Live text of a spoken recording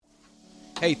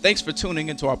Hey, thanks for tuning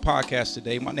into our podcast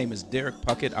today. My name is Derek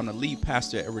Puckett. I'm the lead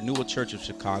pastor at Renewal Church of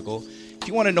Chicago. If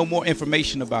you want to know more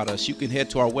information about us, you can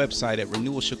head to our website at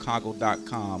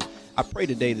renewalchicago.com. I pray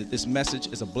today that this message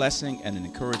is a blessing and an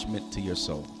encouragement to your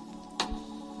soul.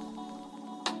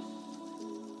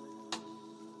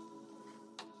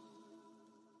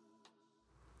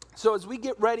 So as we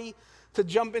get ready to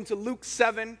jump into Luke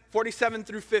 7, 47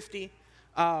 through 50,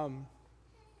 I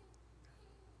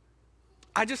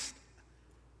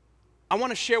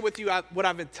want to share with you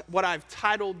what I've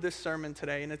titled this sermon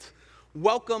today, and it's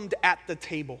Welcomed at the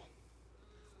Table.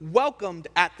 Welcomed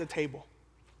at the Table.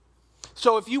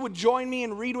 So if you would join me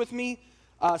and read with me,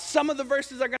 some of the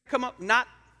verses are going to come up, not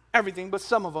everything, but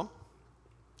some of them.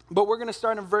 But we're going to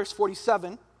start in verse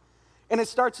 47, and it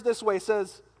starts this way. It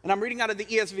says, and I'm reading out of the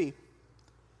ESV,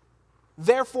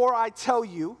 "Therefore I tell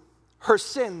you, her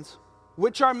sins,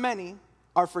 which are many,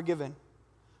 are forgiven,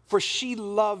 for she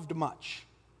loved much.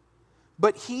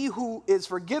 But he who is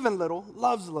forgiven little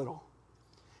loves little.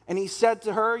 And he said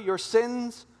to her, your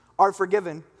sins are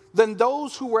forgiven. Then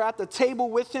those who were at the table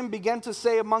with him began to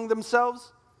say among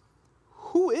themselves,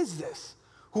 who is this,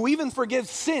 who even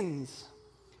forgives sins?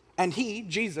 And he,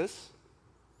 Jesus,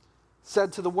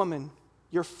 said to the woman,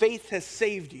 your faith has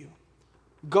saved you.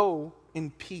 Go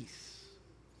in peace."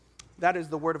 That is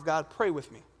the word of God. Pray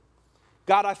with me.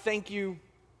 God, I thank you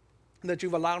that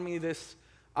you've allowed me this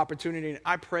opportunity.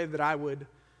 I pray that I would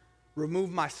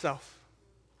remove myself,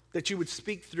 that you would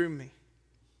speak through me,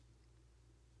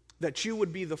 that you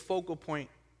would be the focal point,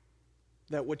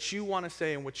 that what you want to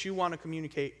say and what you want to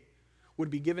communicate would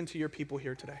be given to your people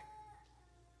here today.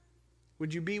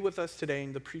 Would you be with us today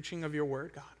in the preaching of your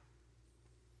word, God?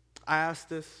 I ask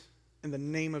this in the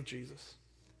name of Jesus,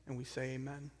 and we say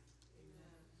amen.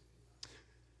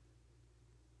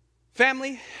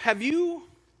 Family, have you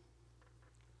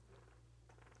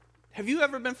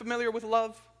ever been familiar with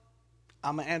love?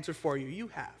 I'm going to answer for you. You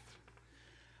have.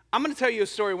 I'm going to tell you a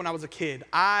story when I was a kid.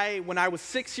 When I was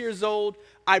 6 years old,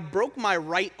 I broke my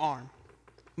right arm.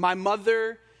 My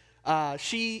mother,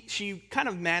 she kind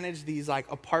of managed these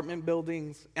like apartment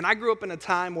buildings. And I grew up in a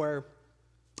time where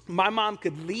my mom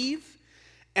could leave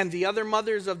and the other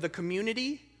mothers of the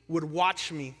community would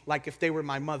watch me like if they were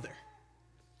my mother.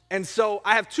 And so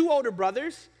I have two older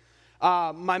brothers.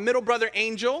 My middle brother,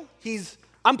 Angel,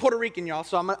 I'm Puerto Rican, y'all,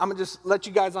 so I'm going to just let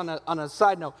you guys on a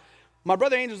side note. My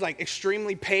brother Angel's like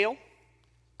extremely pale.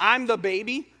 I'm the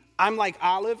baby. I'm like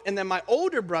olive. And then my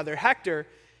older brother, Hector,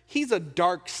 he's a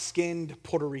dark-skinned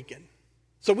Puerto Rican.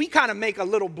 So we kind of make a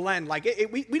little blend. Like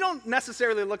we don't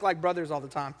necessarily look like brothers all the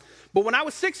time. But when I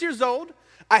was 6 years old,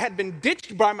 I had been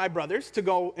ditched by my brothers to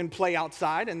go and play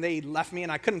outside, and they left me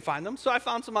and I couldn't find them. So I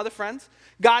found some other friends,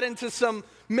 got into some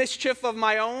mischief of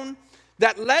my own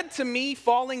that led to me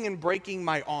falling and breaking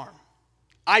my arm.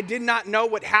 I did not know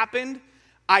what happened.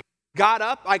 I got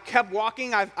up, I kept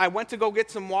walking, I went to go get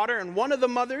some water, and one of the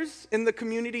mothers in the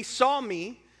community saw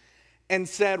me and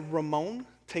said, Ramon,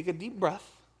 take a deep breath.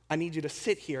 I need you to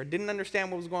sit here. Didn't understand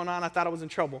what was going on. I thought I was in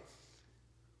trouble.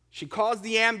 She calls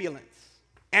the ambulance.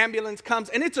 Ambulance comes,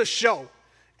 and it's a show.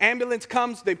 Ambulance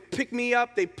comes, they pick me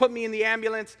up, they put me in the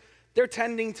ambulance. They're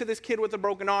tending to this kid with a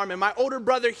broken arm, and my older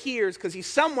brother hears, because he's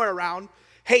somewhere around,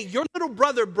 hey, your little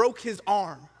brother broke his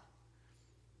arm.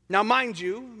 Now, mind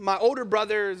you, my older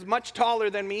brother is much taller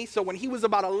than me, so when he was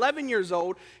about 11 years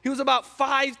old, he was about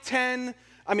 5'10",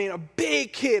 a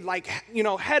big kid, like,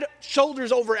 head,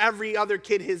 shoulders over every other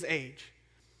kid his age.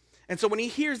 And so when he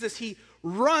hears this, he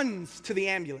runs to the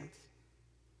ambulance.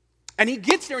 And he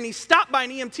gets there and he's stopped by an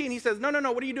EMT and he says, no,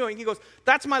 what are you doing? He goes,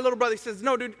 that's my little brother. He says,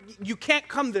 no, dude, you can't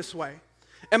come this way.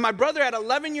 And my brother at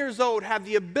 11 years old had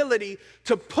the ability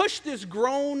to push this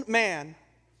grown man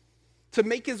to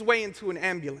make his way into an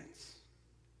ambulance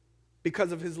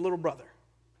because of his little brother.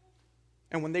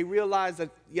 And when they realized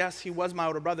that, yes, he was my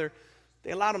older brother,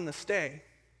 they allowed him to stay.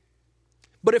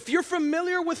 But if you're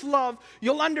familiar with love,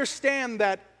 you'll understand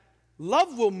that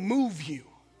love will move you.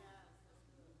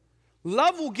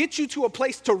 Love will get you to a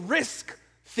place to risk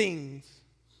things.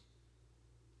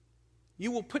 You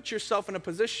will put yourself in a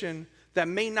position that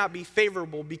may not be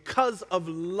favorable because of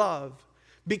love.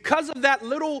 Because of that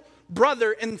little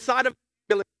brother inside of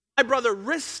the village, my brother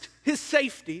risked his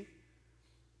safety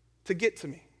to get to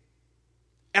me.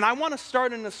 And I want to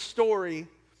start in a story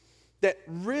that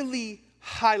really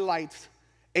highlights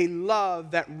a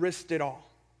love that risked it all.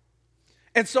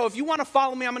 And so if you want to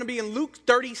follow me, I'm going to be in Luke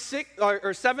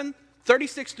 7,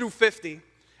 36 through 50.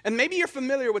 And maybe you're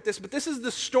familiar with this, but this is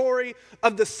the story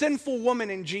of the sinful woman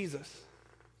in Jesus.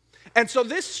 And so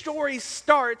this story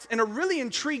starts in a really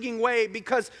intriguing way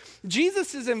because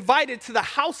Jesus is invited to the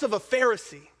house of a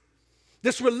Pharisee.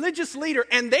 this religious leader,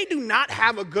 and they do not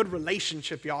have a good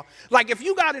relationship, y'all. Like, if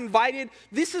you got invited,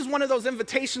 this is one of those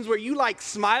invitations where you like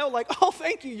smile, like, oh,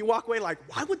 thank you. You walk away like,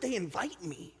 why would they invite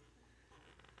me?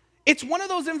 It's one of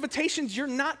those invitations you're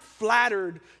not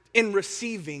flattered in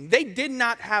receiving. They did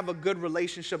not have a good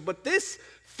relationship. But this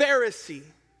Pharisee,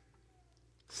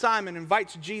 Simon,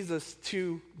 invites Jesus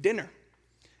to dinner.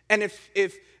 And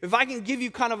if I can give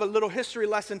you kind of a little history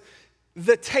lesson,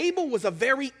 the table was a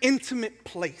very intimate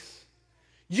place.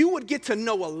 You would get to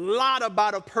know a lot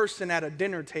about a person at a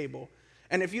dinner table.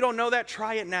 And if you don't know that,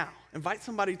 try it now. Invite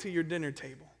somebody to your dinner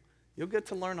table. You'll get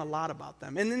to learn a lot about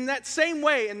them. And in that same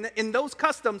way, in those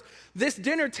customs, this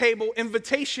dinner table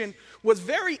invitation was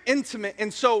very intimate.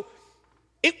 And so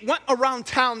it went around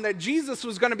town that Jesus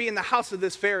was going to be in the house of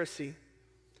this Pharisee.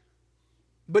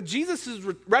 But Jesus'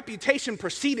 reputation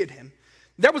preceded him.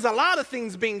 There was a lot of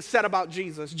things being said about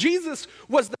Jesus. Jesus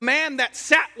was the man that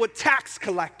sat with tax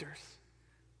collectors,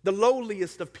 the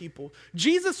lowliest of people.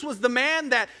 Jesus was the man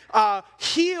that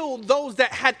healed those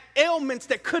that had ailments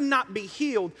that could not be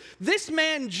healed. This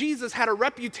man, Jesus, had a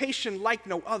reputation like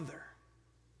no other.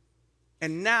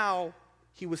 And now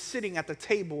he was sitting at the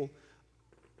table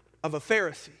of a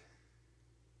Pharisee,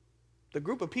 the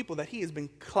group of people that he has been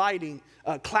clashing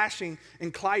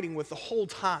and colliding with the whole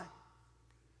time.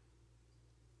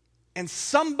 And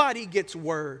somebody gets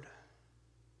word.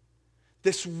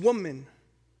 This woman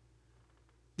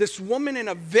in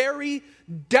a very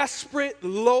desperate,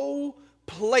 low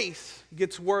place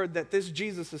gets word that this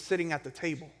Jesus is sitting at the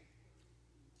table.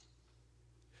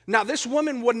 Now, this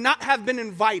woman would not have been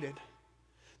invited.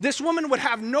 This woman would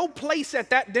have no place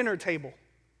at that dinner table.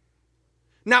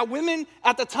 Now, women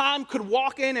at the time could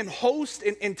walk in and host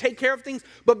and take care of things,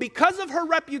 but because of her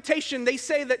reputation, they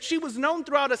say that she was known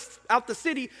throughout the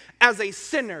city as a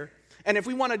sinner. And if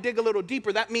we want to dig a little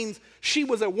deeper, that means she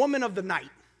was a woman of the night.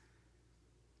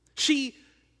 She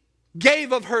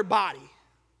gave of her body.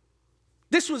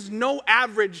 This was no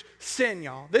average sin,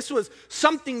 y'all. This was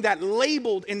something that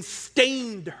labeled and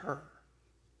stained her.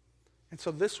 And so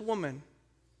this woman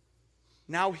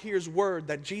now hears word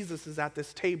that Jesus is at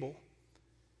this table.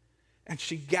 And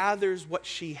she gathers what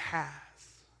she has.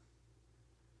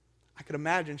 I could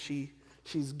imagine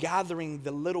she's gathering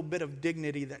the little bit of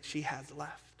dignity that she has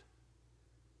left.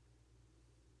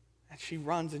 And she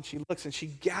runs and she looks and she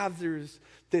gathers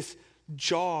this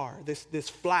jar, this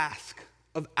flask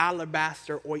of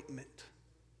alabaster ointment.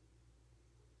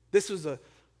 This was a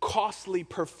costly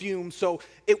perfume, so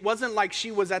it wasn't like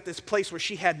she was at this place where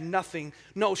she had nothing.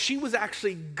 No, she was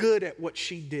actually good at what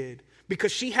she did,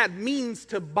 because she had means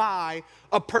to buy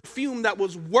a perfume that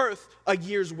was worth a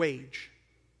year's wage.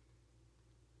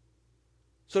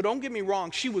 So don't get me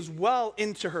wrong, she was well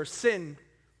into her sin,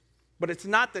 but it's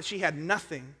not that she had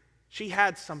nothing. She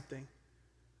had something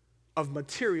of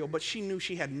material, but she knew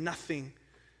she had nothing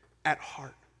at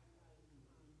heart.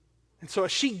 And so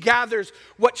as she gathers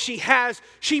what she has,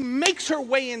 she makes her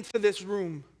way into this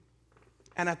room.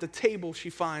 And at the table, she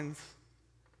finds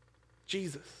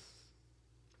Jesus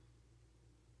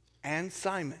and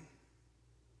Simon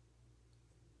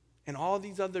and all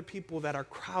these other people that are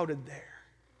crowded there.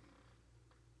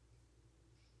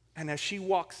 And as she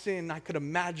walks in, I could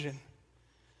imagine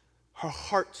her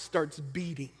heart starts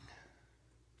beating.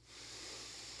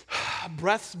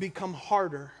 Breaths become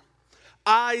harder.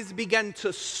 Eyes begin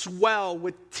to swell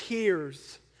with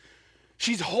tears.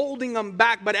 She's holding them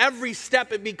back, but every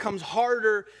step it becomes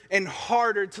harder and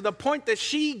harder, to the point that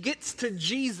she gets to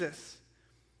Jesus.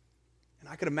 And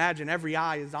I could imagine every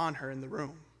eye is on her in the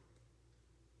room.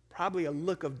 Probably a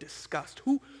look of disgust.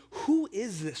 Who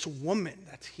is this woman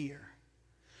that's here?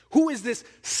 Who is this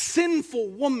sinful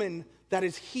woman that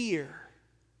is here?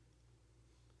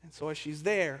 And so as she's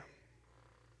there,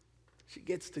 she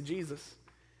gets to Jesus,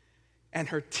 and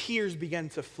her tears begin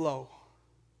to flow.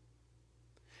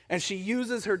 And she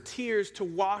uses her tears to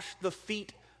wash the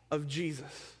feet of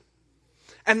Jesus.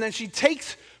 And then she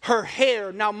takes her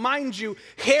hair. Now, mind you,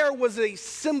 hair was a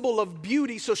symbol of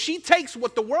beauty. So she takes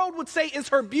what the world would say is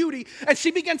her beauty, and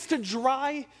she begins to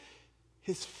dry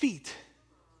his feet.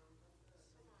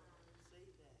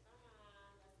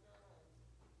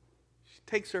 She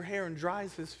takes her hair and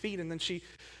dries his feet, and then she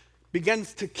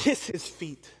begins to kiss his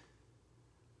feet.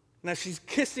 And as she's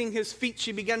kissing his feet,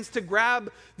 she begins to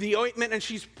grab the ointment and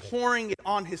she's pouring it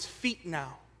on his feet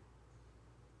now.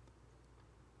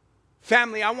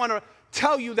 Family, I want to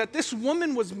tell you that this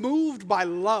woman was moved by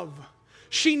love.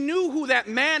 She knew who that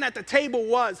man at the table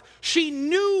was. She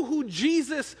knew who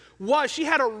Jesus was. She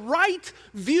had a right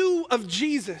view of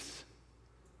Jesus.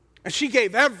 And she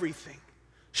gave everything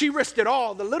She risked it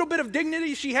all. The little bit of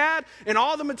dignity she had and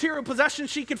all the material possessions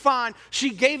she could find, she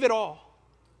gave it all.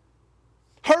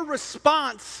 Her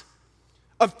response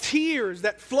of tears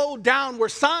that flowed down were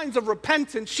signs of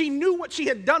repentance. She knew what she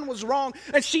had done was wrong,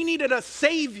 and she needed a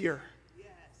Savior.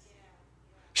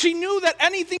 She knew that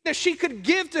anything that she could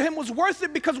give to him was worth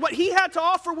it because what he had to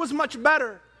offer was much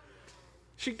better.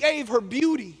 She gave her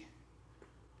beauty.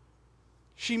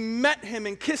 She met him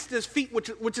and kissed his feet,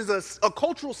 which is a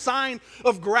cultural sign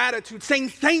of gratitude, saying,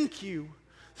 thank you.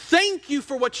 Thank you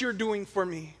for what you're doing for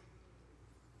me.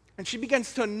 And she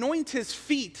begins to anoint his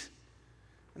feet.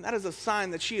 And that is a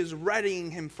sign that she is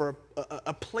readying him for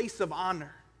a place of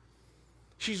honor.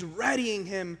 She's readying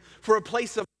him for a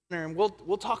place of honor. And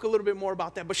we'll talk a little bit more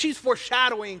about that. But she's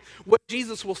foreshadowing what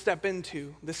Jesus will step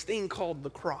into, this thing called the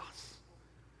cross.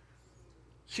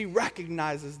 She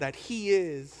recognizes that he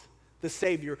is the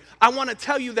Savior. I want to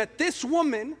tell you that this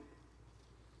woman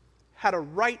had a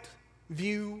right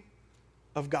view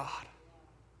of God.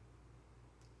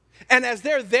 And as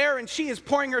they're there and she is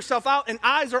pouring herself out and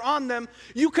eyes are on them,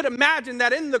 you could imagine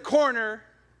that in the corner,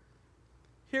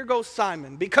 here goes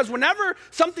Simon. Because whenever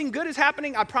something good is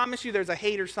happening, I promise you there's a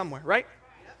hater somewhere, right?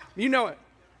 You know it.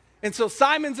 And so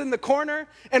Simon's in the corner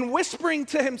and whispering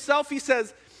to himself, he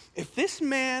says, if this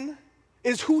man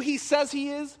is who he says he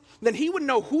is, then he would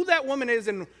know who that woman is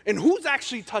and who's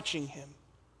actually touching him.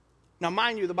 Now,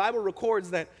 mind you, the Bible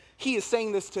records that he is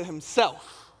saying this to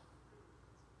himself.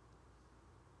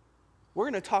 We're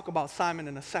going to talk about Simon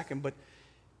in a second, but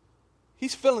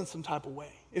he's feeling some type of way.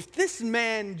 If this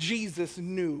man, Jesus,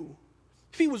 knew,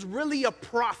 if he was really a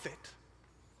prophet,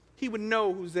 he would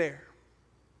know who's there.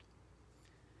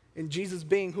 And Jesus,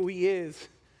 being who he is,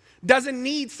 doesn't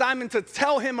need Simon to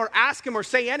tell him or ask him or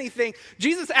say anything.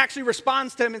 Jesus actually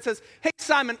responds to him and says, hey,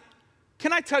 Simon,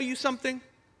 can I tell you something?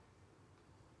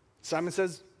 Simon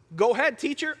says, go ahead,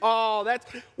 teacher. Oh,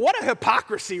 what a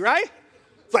hypocrisy, right?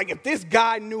 It's like if this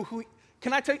guy knew who,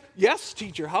 can I tell you? Yes,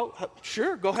 teacher,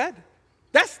 sure, go ahead.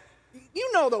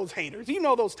 You know those haters. You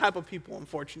know those type of people,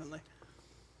 unfortunately.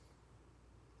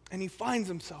 And he finds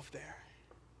himself there.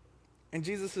 And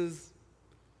Jesus is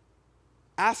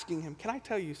asking him, can I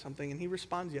tell you something? And he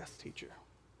responds, yes, teacher.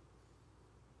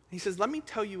 He says, let me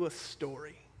tell you a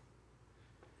story.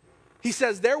 He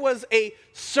says, there was a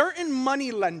certain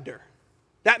money lender.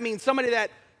 That means somebody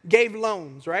that gave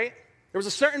loans, right? There was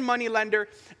a certain money lender,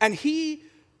 and he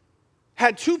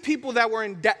had two people that were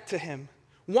in debt to him.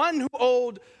 One who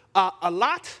owed a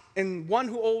lot and one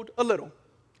who owed a little.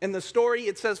 In the story,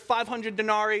 it says 500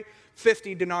 denarii,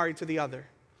 50 denarii to the other.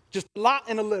 Just a lot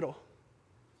and a little.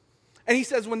 And he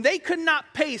says, when they could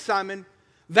not pay, Simon,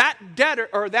 that debtor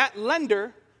or that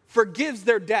lender forgives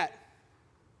their debt.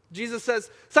 Jesus says,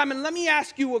 Simon, let me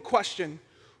ask you a question.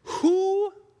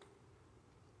 Who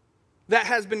that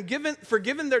has been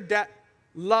forgiven their debt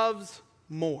loves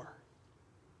more?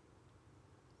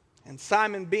 And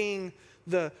Simon, being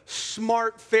the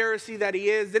smart Pharisee that he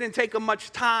is, didn't take him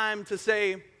much time to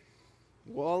say,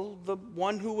 well, the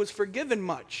one who was forgiven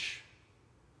much.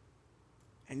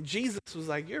 And Jesus was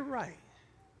like, you're right.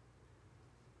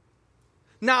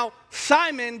 Now,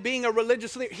 Simon, being a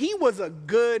religious leader, he was a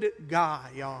good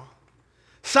guy, y'all.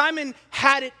 Simon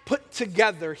had it put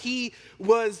together. He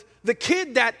was the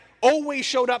kid that always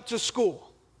showed up to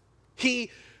school.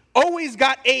 He always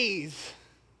got A's.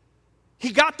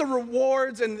 He got the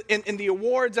rewards and the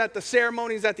awards at the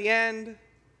ceremonies at the end.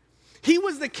 He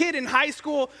was the kid in high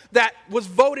school that was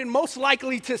voted most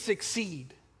likely to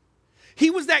succeed. He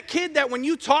was that kid that when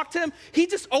you talked to him, he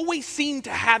just always seemed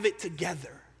to have it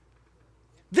together.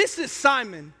 This is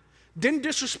Simon. Didn't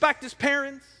disrespect his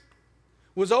parents.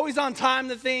 Was always on time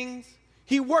to things.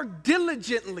 He worked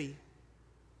diligently.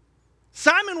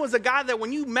 Simon was a guy that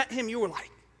when you met him, you were like,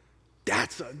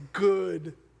 that's a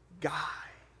good guy.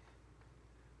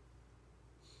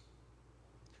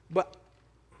 But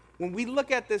when we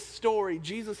look at this story,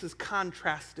 Jesus is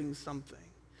contrasting something.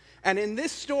 And in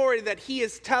this story that he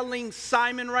is telling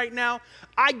Simon right now,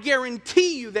 I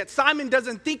guarantee you that Simon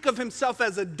doesn't think of himself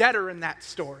as a debtor in that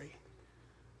story.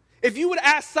 If you would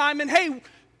ask Simon, hey,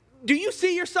 do you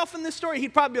see yourself in this story?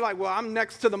 He'd probably be like, well, I'm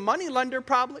next to the money lender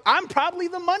probably. I'm probably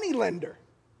the money lender.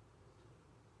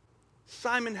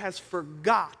 Simon has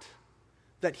forgot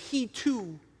that he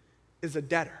too is a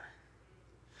debtor.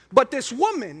 But this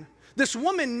woman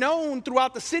known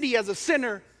throughout the city as a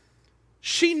sinner,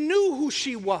 she knew who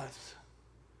she was.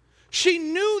 She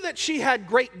knew that she had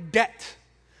great debt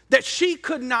that she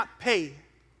could not pay.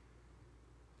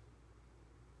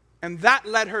 And that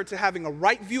led her to having a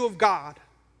right view of God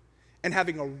and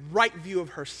having a right view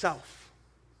of herself.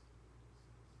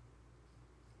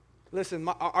 Listen,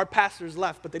 our pastors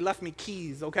left, but they left me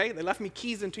keys, okay? They left me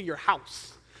keys into your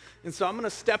house. And so I'm going to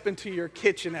step into your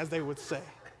kitchen, as they would say.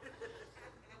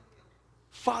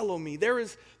 Follow me. There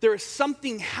is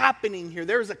something happening here.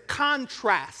 There is a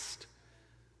contrast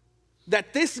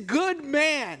that this good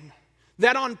man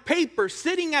that on paper,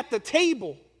 sitting at the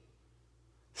table,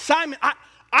 Simon,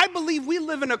 I believe we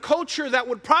live in a culture that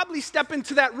would probably step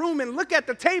into that room and look at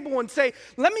the table and say,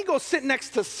 let me go sit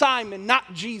next to Simon,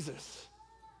 not Jesus.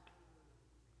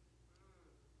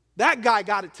 That guy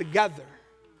got it together.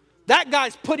 That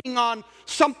guy's putting on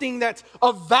something that's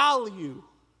of value.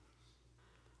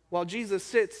 While Jesus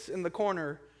sits in the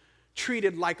corner,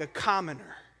 treated like a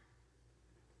commoner.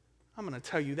 I'm going to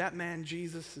tell you, that man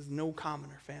Jesus is no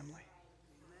commoner, family.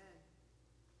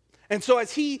 And so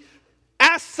as he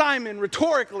asked Simon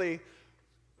rhetorically,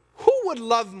 who would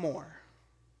love more?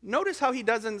 Notice how he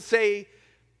doesn't say,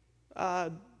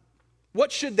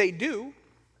 what should they do?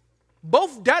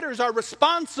 Both debtors are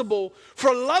responsible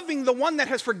for loving the one that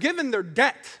has forgiven their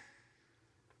debt.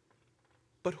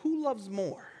 But who loves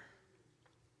more?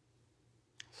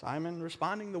 Simon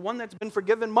responding, the one that's been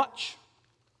forgiven much.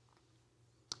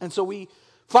 And so we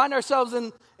find ourselves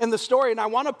in the story, and I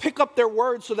want to pick up their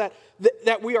words so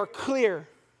that we are clear.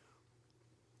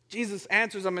 Jesus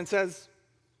answers them and says,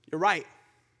 you're right.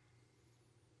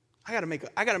 I got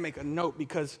to make a note,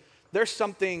 because there's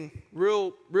something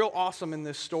real awesome in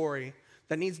this story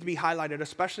that needs to be highlighted,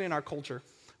 especially in our culture.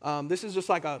 This is just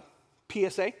like a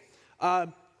PSA.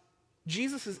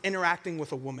 Jesus is interacting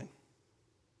with a woman,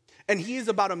 and he is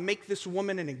about to make this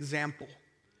woman an example.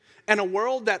 And a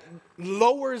world that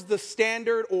lowers the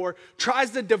standard or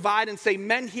tries to divide and say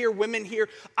men here, women here,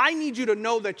 I need you to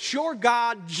know that your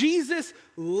God, Jesus,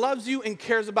 loves you and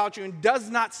cares about you and does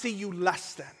not see you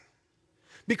less than.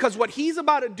 Because what he's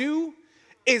about to do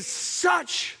is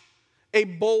such a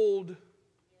bold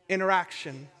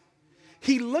interaction.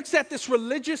 He looks at this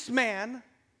religious man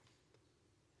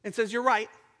and says, you're right.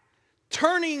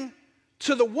 Turning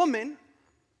to the woman,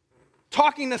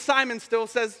 talking to Simon still,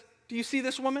 says, do you see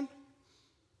this woman?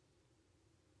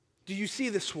 Do you see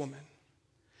this woman?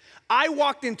 I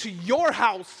walked into your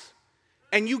house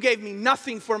and you gave me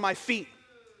nothing for my feet,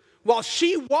 while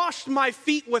she washed my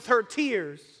feet with her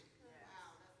tears.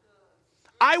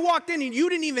 I walked in and you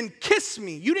didn't even kiss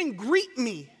me. You didn't greet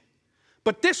me.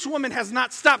 But this woman has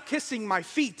not stopped kissing my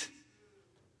feet.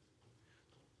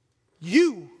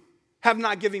 You have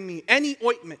not given me any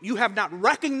ointment. You have not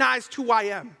recognized who I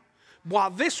am,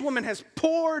 while this woman has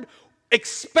poured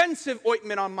expensive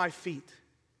ointment on my feet.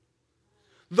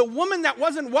 The woman that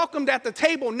wasn't welcomed at the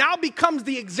table now becomes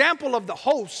the example of the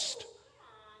host.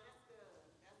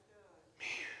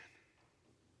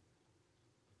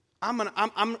 Man,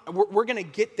 we're gonna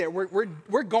get there.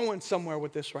 We're going somewhere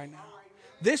with this right now.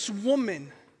 This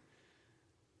woman,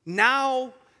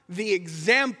 now the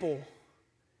example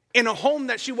in a home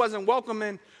that she wasn't welcome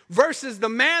in, versus the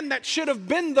man that should have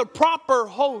been the proper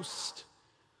host,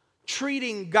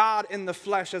 treating God in the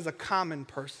flesh as a common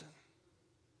person.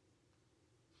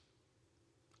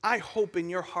 I hope in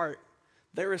your heart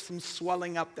there is some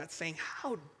swelling up that's saying,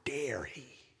 how dare he?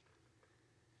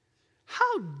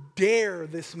 How dare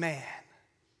this man?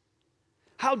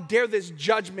 How dare this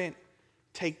judgment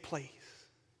take place?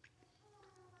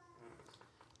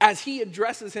 As he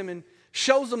addresses him and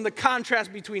shows him the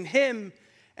contrast between him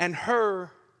and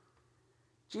her,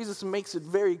 Jesus makes it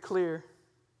very clear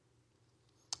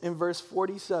in verse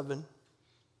 47.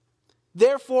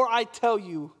 Therefore I tell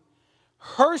you,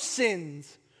 her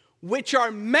sins, which are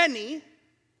many,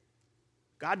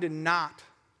 God did not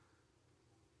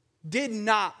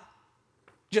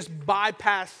just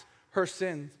bypass her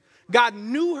sins. God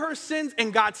knew her sins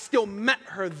and God still met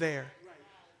her there.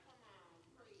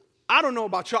 I don't know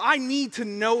about y'all. I need to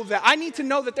know that. I need to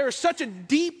know that there is such a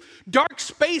deep, dark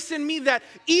space in me that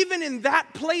even in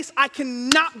that place, I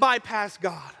cannot bypass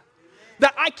God.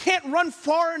 That I can't run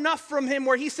far enough from him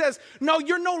where he says, no,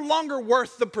 you're no longer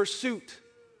worth the pursuit.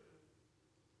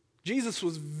 Jesus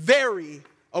was very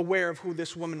aware of who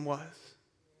this woman was.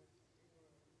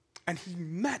 And he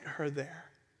met her there.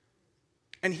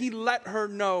 And he let her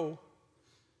know,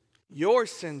 your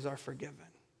sins are forgiven.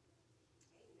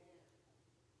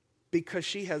 Because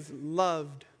she has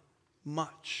loved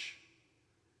much.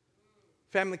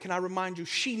 Family, can I remind you,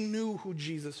 she knew who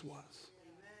Jesus was.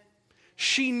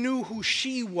 She knew who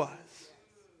she was.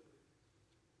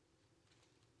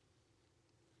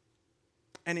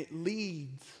 And it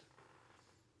leads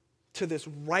to this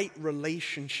right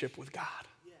relationship with God.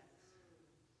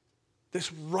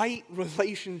 This right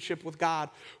relationship with God,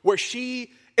 where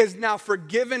she is now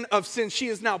forgiven of sin. She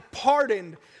is now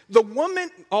pardoned. The woman,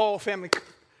 oh family,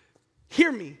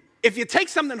 hear me. If you take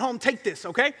something home, take this,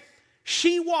 okay?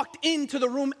 She walked into the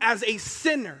room as a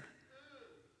sinner.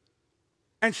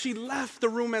 And she left the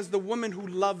room as the woman who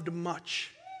loved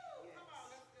much.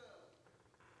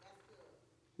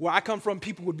 Where I come from,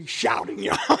 people would be shouting,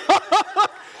 y'all.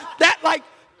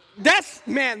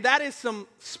 That is some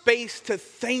space to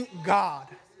thank God.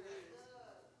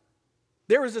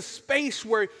 There is a space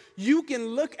where you can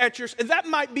look at and that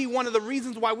might be one of the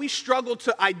reasons why we struggle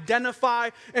to identify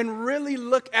and really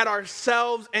look at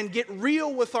ourselves and get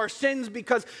real with our sins,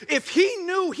 because if he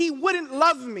knew, he wouldn't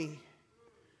love me.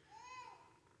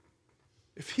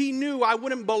 If he knew, I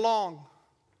wouldn't belong.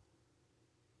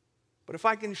 But if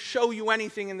I can show you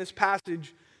anything in this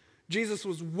passage, Jesus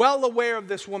was well aware of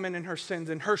this woman and her sins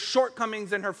and her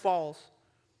shortcomings and her falls.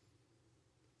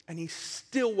 And he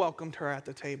still welcomed her at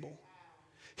the table.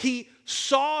 He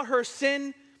saw her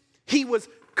sin. He was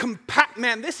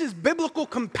man, this is biblical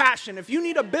compassion. If you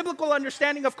need a biblical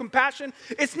understanding of compassion,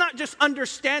 it's not just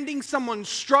understanding someone's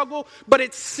struggle, but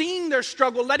it's seeing their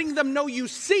struggle, letting them know you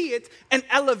see it, and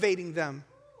elevating them.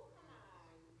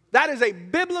 That is a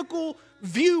biblical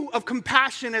view of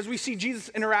compassion as we see Jesus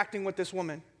interacting with this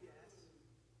woman.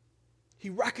 He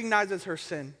recognizes her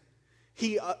sin.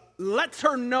 He lets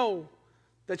her know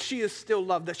that she is still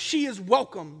loved, that she is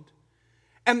welcomed.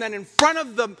 And then in front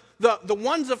of the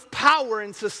ones of power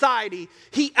in society,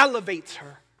 he elevates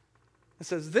her and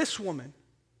says, this woman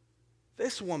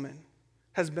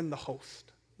has been the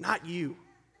host, not you.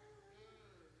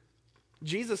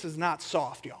 Jesus is not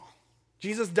soft, y'all.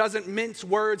 Jesus doesn't mince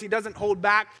words. He doesn't hold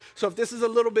back. So if this is a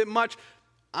little bit much,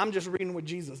 I'm just reading what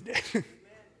Jesus did.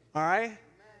 All right?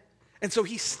 And so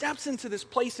he steps into this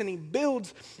place and he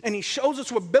builds and he shows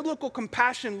us what biblical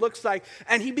compassion looks like.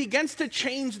 And he begins to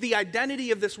change the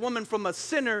identity of this woman from a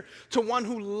sinner to one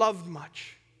who loved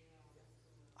much.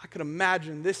 I could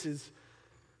imagine this is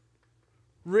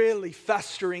really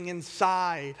festering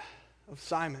inside of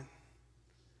Simon.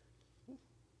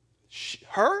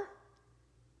 Her?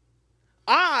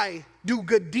 I do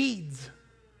good deeds.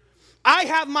 I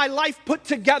have my life put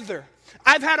together.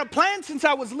 I've had a plan since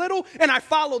I was little, and I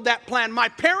followed that plan. My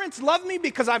parents love me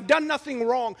because I've done nothing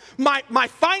wrong. My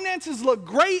finances look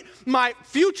great. My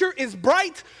future is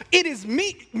bright. It is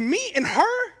me and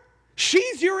her.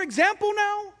 She's your example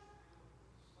now.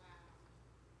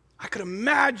 I could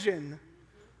imagine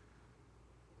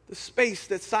the space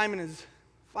that Simon is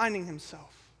finding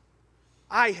himself.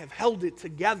 I have held it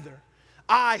together.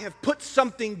 I have put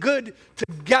something good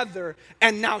together,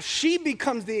 and now she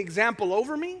becomes the example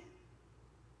over me?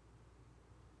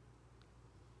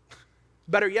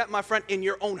 Better yet, my friend, in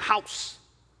your own house.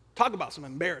 Talk about some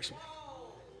embarrassment.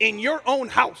 In your own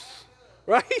house,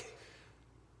 right?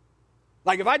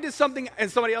 Like if I did something in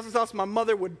somebody else's house, my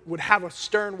mother would have a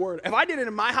stern word. If I did it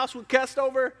in my house with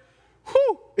Kestover,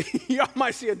 y'all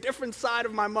might see a different side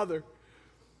of my mother.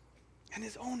 In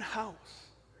his own house.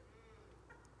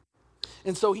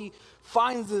 And so he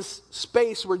finds this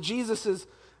space where Jesus is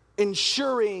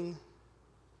ensuring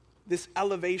this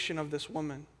elevation of this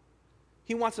woman.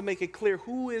 He wants to make it clear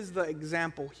who is the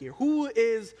example here. Who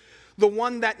is the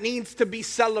one that needs to be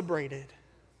celebrated?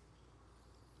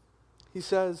 He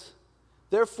says,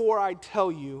 therefore I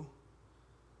tell you,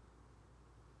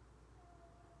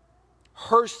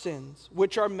 her sins,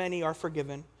 which are many, are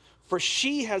forgiven, for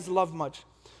she has loved much.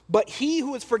 But he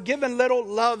who is forgiven little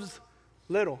loves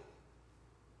little.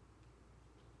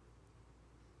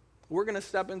 We're going to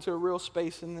step into a real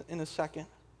space in a second.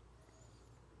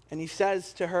 And he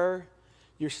says to her,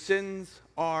 your sins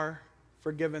are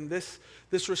forgiven. This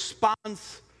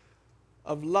response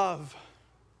of love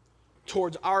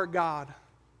towards our God.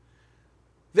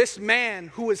 This man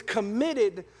who is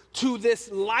committed to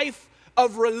this life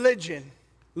of religion,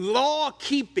 law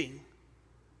keeping.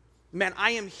 Man,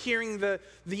 I am hearing the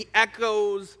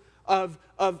echoes of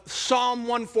Psalm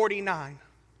 149.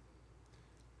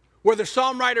 Where the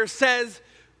psalm writer says,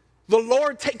 the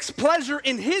Lord takes pleasure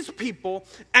in his people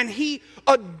and he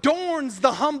adorns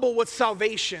the humble with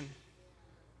salvation.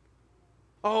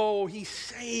 Oh, he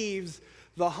saves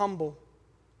the humble.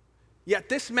 Yet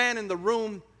this man in the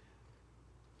room,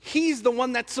 he's the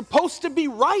one that's supposed to be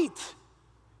right.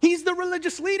 He's the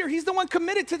religious leader. He's the one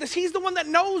committed to this. He's the one that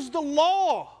knows the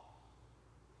law.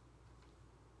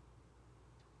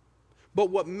 But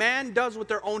what man does with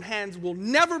their own hands will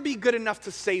never be good enough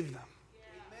to save them.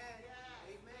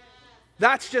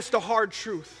 That's just a hard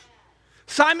truth.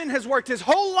 Simon has worked his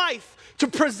whole life to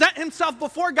present himself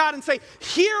before God and say,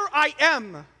 here I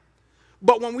am.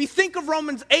 But when we think of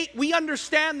Romans 8, we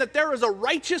understand that there is a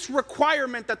righteous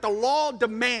requirement that the law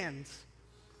demands.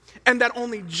 And that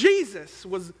only Jesus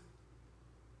was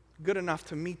good enough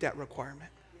to meet that requirement.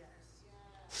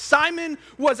 Simon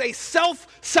was a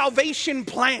self-salvation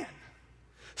plan.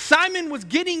 Simon was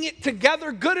getting it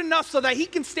together good enough so that he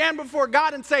can stand before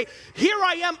God and say, here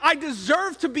I am, I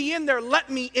deserve to be in there, let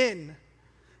me in.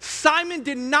 Simon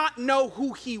did not know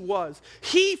who he was.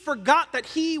 He forgot that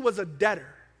he was a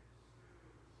debtor.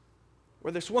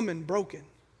 Where this woman broken.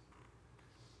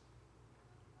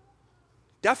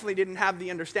 Definitely didn't have the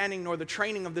understanding nor the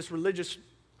training of this religious,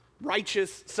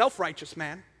 righteous, self-righteous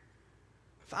man.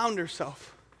 Found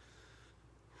herself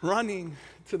running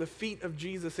to the feet of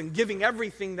Jesus and giving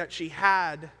everything that she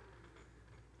had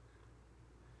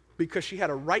because she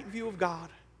had a right view of God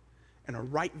and a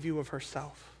right view of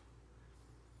herself,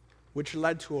 which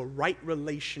led to a right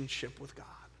relationship with God.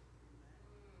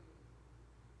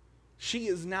 She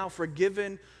is now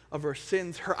forgiven of her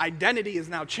sins. Her identity is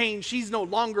now changed. She's no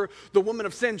longer the woman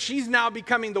of sin. She's now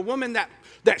becoming the woman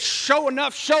that showed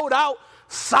out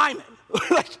Simon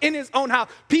like in his own house.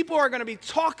 People are going to be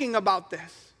talking about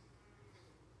this.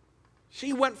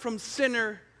 She went from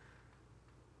sinner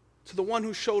to the one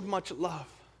who showed much love.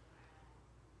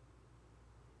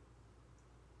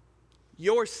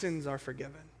 Your sins are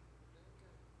forgiven.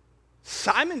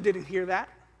 Simon didn't hear that,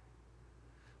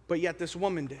 but yet this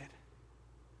woman did.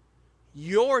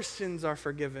 Your sins are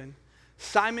forgiven.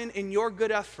 Simon, in your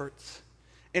good efforts,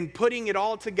 in putting it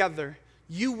all together,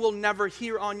 you will never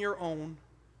hear on your own,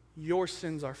 your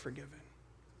sins are forgiven.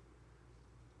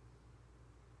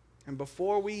 And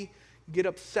before we get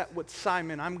upset with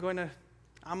Simon, I'm going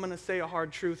to say a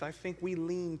hard truth. I think we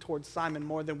lean towards Simon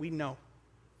more than we know.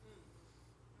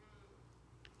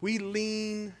 We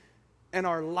lean and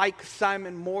are like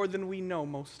Simon more than we know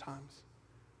most times.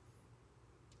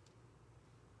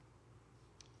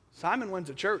 Simon went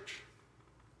to church.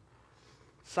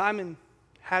 Simon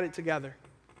had it together.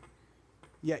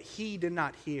 Yet he did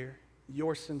not hear,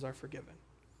 your sins are forgiven.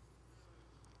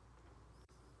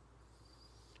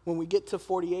 When we get to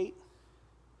 48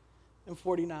 and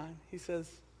 49, he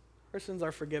says, her sins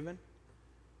are forgiven.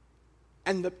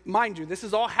 And mind you, this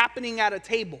is all happening at a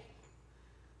table.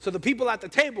 So the people at the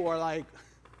table are like,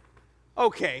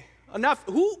 okay, enough.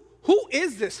 Who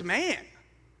is this man?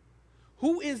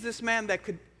 Who is this man that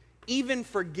could even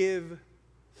forgive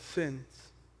sins?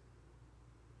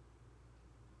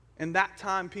 In that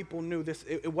time, people knew this.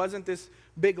 It wasn't this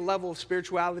big level of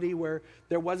spirituality where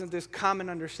there wasn't this common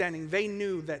understanding. They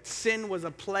knew that sin was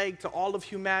a plague to all of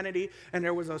humanity, and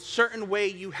there was a certain way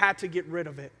you had to get rid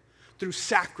of it, through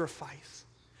sacrifice.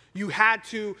 You had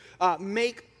to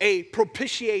make a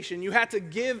propitiation. You had to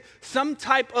give some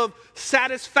type of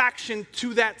satisfaction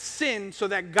to that sin so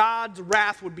that God's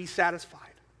wrath would be satisfied.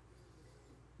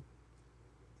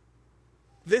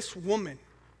 This woman,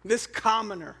 this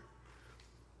commoner,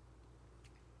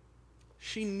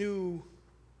 she knew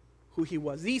who he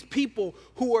was. These people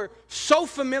who were so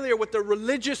familiar with the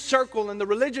religious circle and the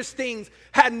religious things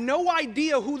had no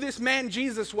idea who this man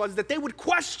Jesus was, that they would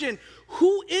question,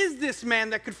 who is this man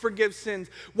that could forgive sins?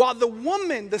 While the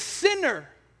woman, the sinner,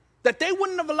 that they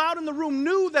wouldn't have allowed in the room,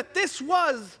 knew that this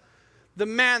was the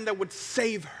man that would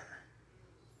save her.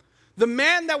 The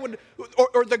man that would,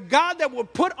 or the God that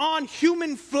would put on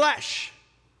human flesh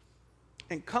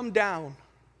and come down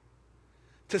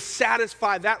to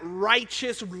satisfy that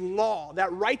righteous law,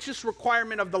 that righteous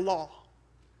requirement of the law.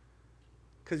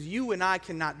 Because you and I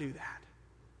cannot do that.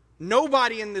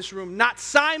 Nobody in this room, not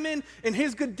Simon and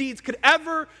his good deeds, could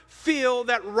ever feel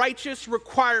that righteous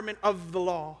requirement of the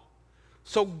law.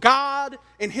 So God,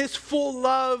 in his full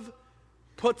love,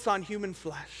 puts on human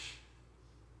flesh.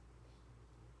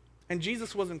 And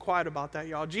Jesus wasn't quiet about that,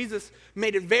 y'all. Jesus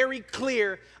made it very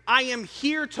clear, I am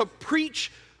here to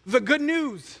preach the good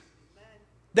news.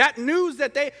 That news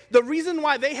that the reason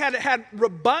why they had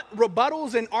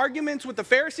rebuttals and arguments with the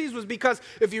Pharisees was because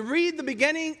if you read the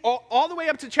beginning all the way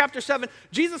up to chapter 7,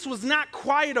 Jesus was not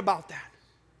quiet about that.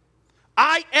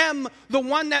 I am the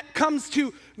one that comes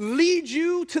to lead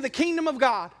you to the kingdom of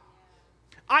God.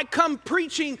 I come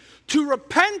preaching to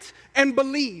repent and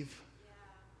believe.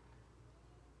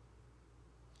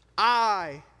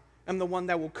 I am the one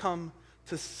that will come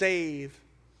to save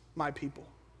my people.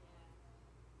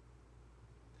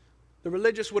 The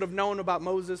religious would have known about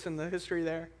Moses and the history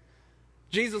there.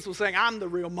 Jesus was saying, I'm the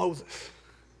real Moses.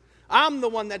 I'm the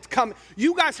one that's coming.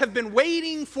 You guys have been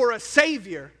waiting for a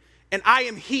Savior, and I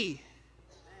am He.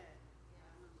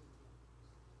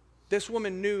 This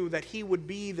woman knew that He would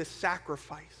be the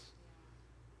sacrifice.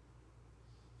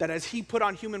 That as He put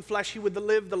on human flesh, He would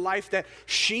live the life that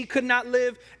she could not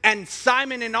live, and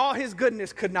Simon in all his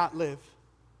goodness could not live.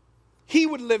 He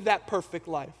would live that perfect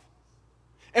life.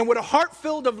 and with a heart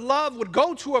filled of love would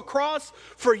go to a cross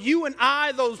for you and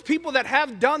I, those people that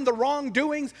have done the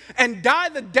wrongdoings, and die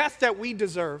the death that we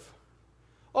deserve.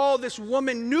 Oh, this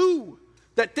woman knew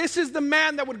that this is the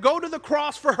man that would go to the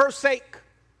cross for her sake.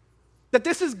 That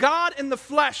this is God in the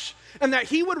flesh, and that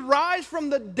he would rise from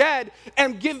the dead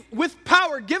and with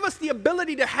power, give us the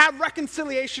ability to have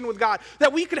reconciliation with God,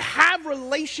 that we could have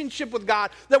relationship with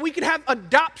God, that we could have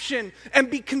adoption and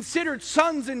be considered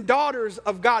sons and daughters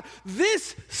of God.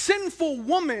 This sinful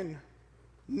woman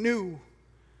knew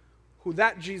who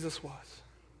that Jesus was.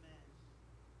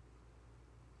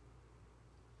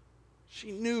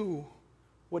 She knew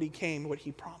what he came, what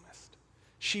he promised.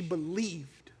 She believed.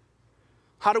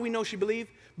 How do we know she believed?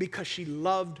 Because she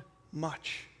loved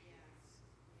much.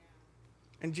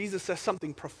 And Jesus says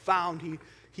something profound.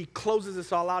 He closes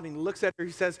this all out and he looks at her.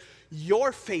 He says,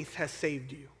 your faith has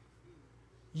saved you.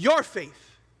 Your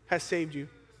faith has saved you.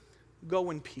 Go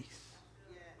in peace.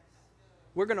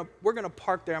 We're gonna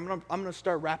park there. I'm gonna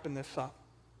start wrapping this up.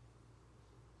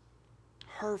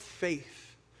 Her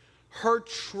faith, her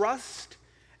trust,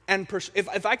 and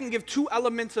if I can give two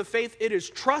elements of faith, it is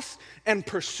trust and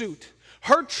pursuit.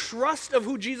 Her trust of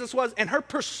who Jesus was and her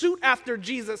pursuit after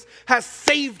Jesus has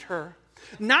saved her.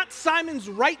 Not Simon's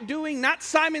right doing, not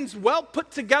Simon's well put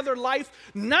together life.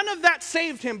 None of that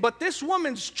saved him, but this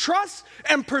woman's trust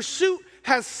and pursuit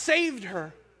has saved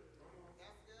her.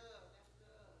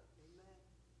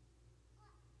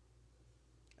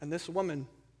 And this woman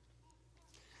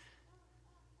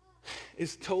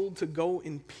is told to go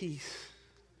in peace.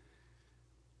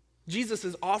 Jesus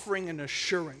is offering an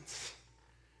assurance.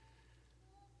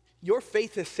 Your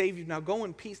faith has saved you. Now go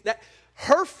in peace. That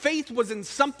her faith was in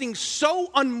something so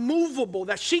unmovable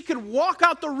that she could walk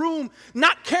out the room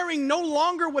not caring no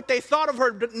longer what they thought of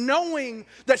her, but knowing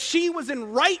that she was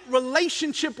in right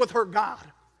relationship with her God.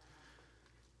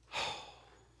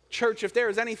 Church, if there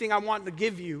is anything I want to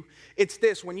give you, it's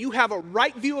this. When you have a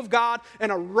right view of God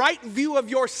and a right view of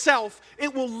yourself,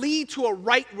 it will lead to a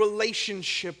right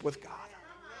relationship with God.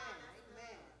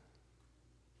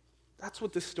 That's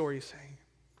what this story is saying.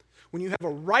 When you have a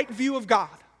right view of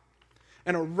God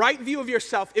and a right view of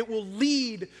yourself, it will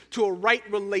lead to a right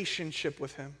relationship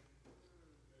with him.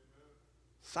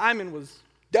 Simon was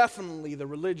definitely the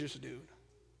religious dude.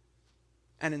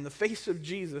 And in the face of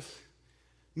Jesus,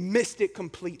 missed it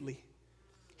completely.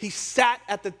 He sat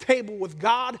at the table with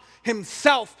God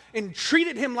himself and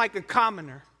treated him like a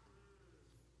commoner.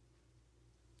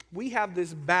 We have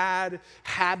this bad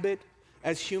habit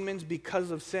as humans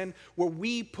because of sin, where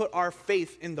we put our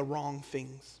faith in the wrong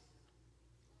things.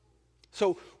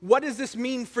 So what does this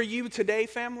mean for you today,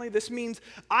 family? This means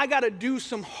I got to do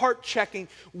some heart checking.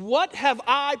 What have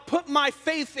I put my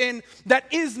faith in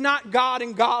that is not God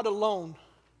and God alone?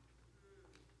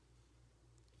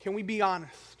 Can we be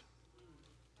honest?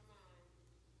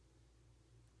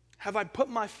 Have I put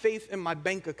my faith in my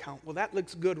bank account? Well, that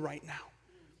looks good right now.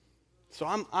 So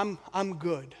I'm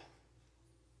good.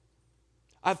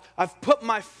 I've put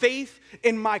my faith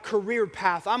in my career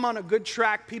path. I'm on a good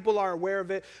track. People are aware of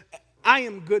it. I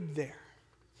am good there.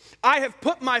 I have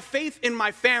put my faith in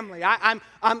my family.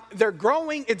 They're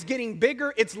growing. It's getting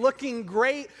bigger. It's looking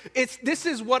great. This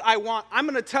is what I want. I'm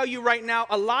going to tell you right now,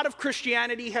 a lot of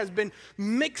Christianity has been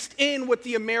mixed in with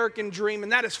the American dream,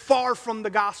 and that is far from the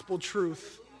gospel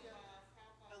truth.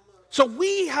 So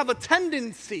we have a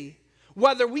tendency,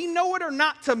 whether we know it or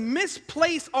not, to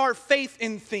misplace our faith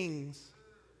in things.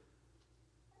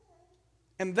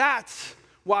 And that's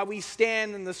why we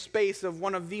stand in the space of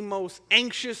one of the most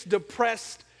anxious,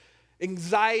 depressed,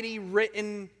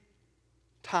 anxiety-ridden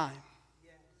time.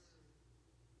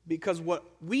 Because what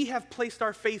we have placed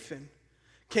our faith in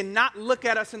cannot look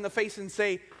at us in the face and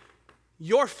say,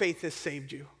 your faith has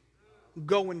saved you.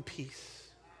 Go in peace.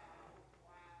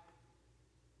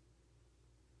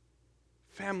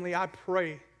 Family, I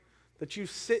pray that you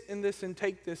sit in this and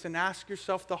take this and ask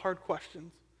yourself the hard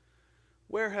questions.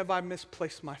 Where have I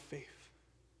misplaced my faith?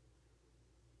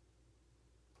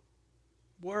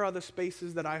 Where are the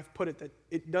spaces that I have put it that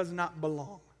it does not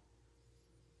belong?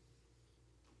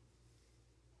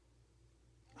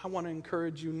 I want to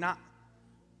encourage you not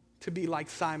to be like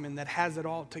Simon that has it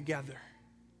all together,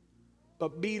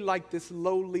 but be like this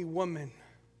lowly woman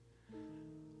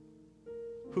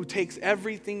who takes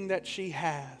everything that she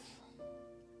has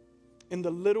in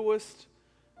the littlest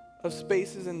of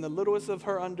spaces, in the littlest of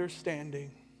her understanding,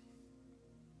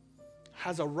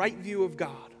 has a right view of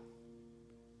God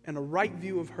and a right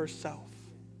view of herself,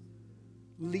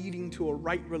 leading to a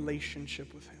right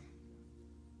relationship with him.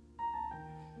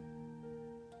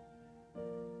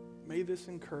 May this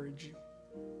encourage you.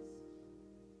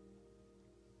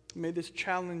 May this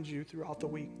challenge you throughout the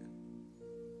week.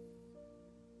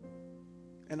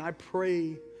 And I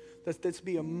pray that this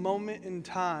be a moment in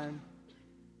time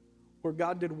where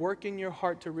God did work in your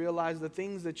heart to realize the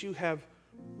things that you have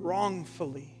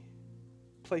wrongfully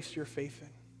placed your faith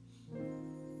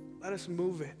in. Let us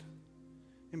move it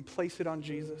and place it on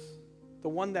Jesus, the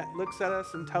one that looks at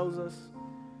us and tells us,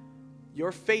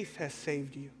 your faith has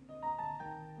saved you.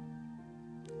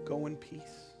 Go in peace.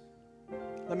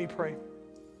 Let me pray.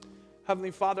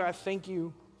 Heavenly Father, I thank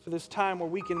you for this time where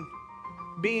we can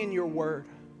be in your word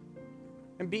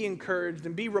and be encouraged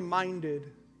and be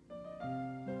reminded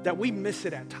that we miss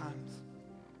it at times.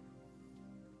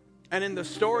 And in the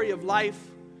story of life,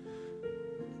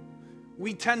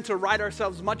 we tend to write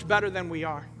ourselves much better than we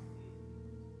are.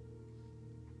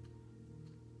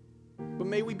 But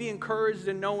may we be encouraged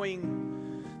in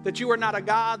knowing that you are not a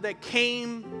God that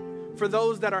came for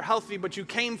those that are healthy, but you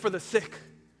came for the sick.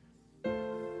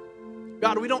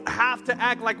 God, we don't have to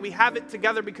act like we have it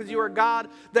together because you are a God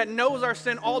that knows our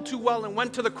sin all too well and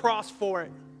went to the cross for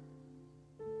it.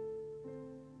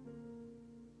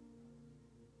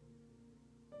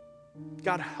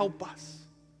 God, help us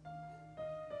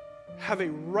have a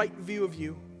right view of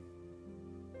you.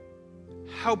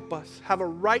 Help us have a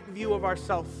right view of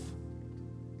ourselves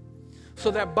so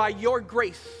that by your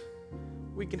grace,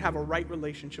 we can have a right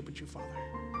relationship with you, Father.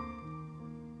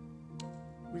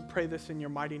 We pray this in your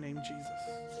mighty name,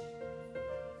 Jesus.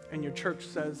 And your church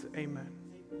says amen.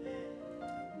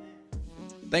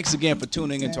 Thanks again for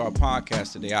tuning into our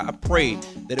podcast today. I pray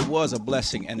that it was a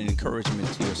blessing and an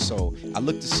encouragement to your soul. I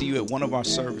look to see you at one of our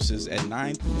services at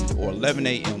 9 or 11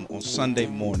 a.m. on Sunday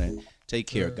morning. Take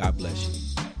care. God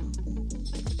bless you.